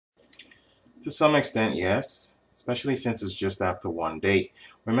To some extent, yes, especially since it's just after one date.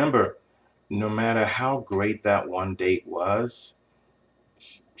 Remember, no matter how great that one date was,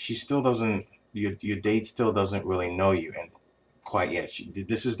 she still doesn't, your date still doesn't really know you and quite yet.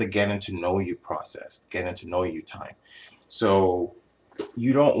 This is the getting to know you process, getting to know you time. So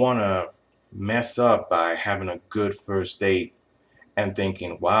you don't want to mess up by having a good first date and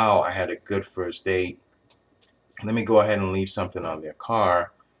thinking, wow, I had a good first date. Let me go ahead and leave something on their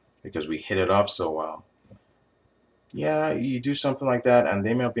car because we hit it off so well. Yeah, you do something like that, and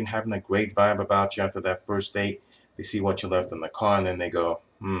they may have been having a great vibe about you after that first date. They see what you left in the car, and then they go,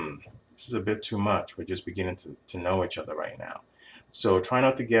 this is a bit too much. We're just beginning to know each other right now. So try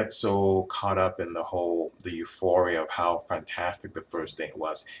not to get so caught up in the euphoria of how fantastic the first date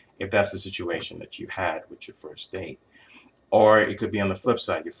was, if that's the situation that you had with your first date. Or it could be on the flip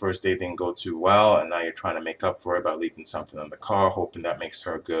side. Your first date didn't go too well, and now you're trying to make up for it by leaving something in the car, hoping that makes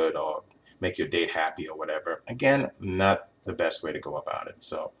her good or make your date happy or whatever. Again, not the best way to go about it.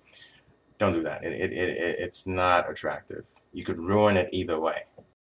 So don't do that. It's not attractive. You could ruin it either way.